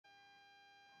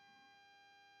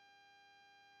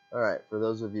Alright, for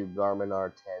those of you Garmin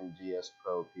R10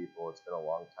 GSPRO people, it's been a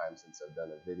long time since I've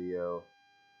done a video.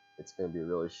 It's going to be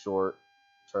really short.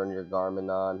 Turn your Garmin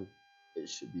on. It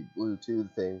should be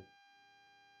Bluetoothing.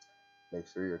 Make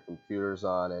sure your computer's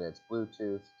on and it's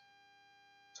Bluetooth.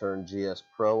 Turn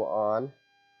GSPRO on.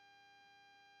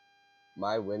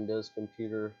 My Windows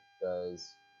computer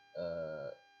does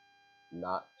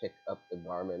not pick up the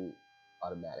Garmin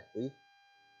automatically.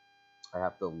 I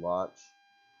have to launch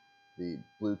the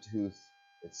Bluetooth.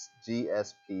 It's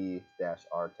GSP-R10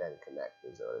 Connect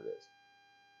is what it is.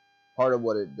 Part of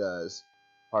what it does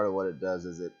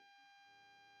is it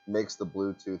makes the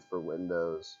Bluetooth for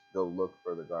Windows go look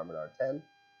for the Garmin R10.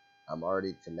 I'm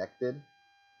already connected.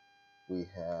 We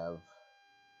have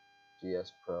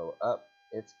GSPRO up.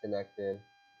 It's connected.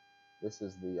 This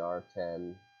is the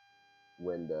R10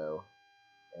 window,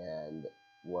 and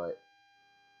what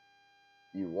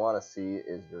you want to see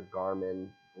is your Garmin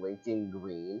blinking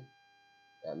green.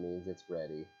 That means it's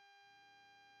ready.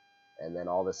 And then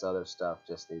all this other stuff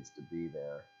just needs to be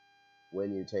there.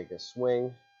 When you take a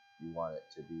swing, you want it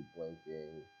to be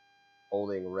blinking,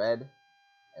 holding red,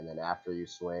 and then after you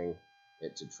swing,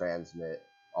 it to transmit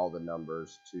all the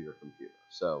numbers to your computer.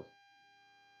 So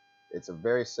it's a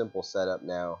very simple setup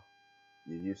now.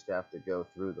 You used to have to go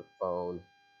through the phone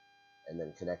and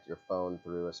then connect your phone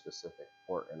through a specific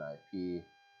port and IP.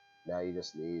 Now you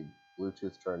just need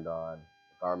Bluetooth turned on,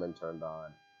 Garmin turned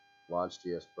on, launch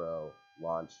GSPRO,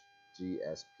 launch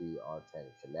GSP-R10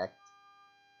 Connect.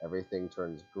 Everything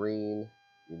turns green.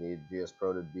 You need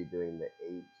GSPRO to be doing the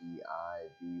API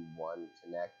v1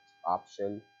 Connect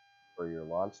option for your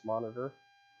launch monitor,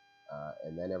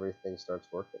 and then everything starts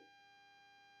working.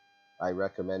 I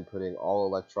recommend putting all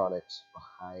electronics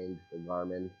behind the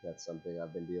Garmin. That's something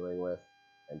I've been dealing with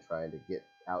and trying to get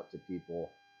out to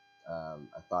people.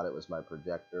 I thought it was my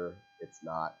projector. It's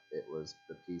not. It was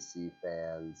the PC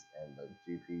fans and the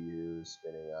GPUs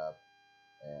spinning up,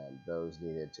 and those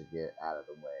needed to get out of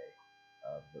the way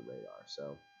of the radar.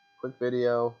 So, quick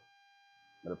video.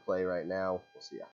 I'm going to play right now. We'll see ya.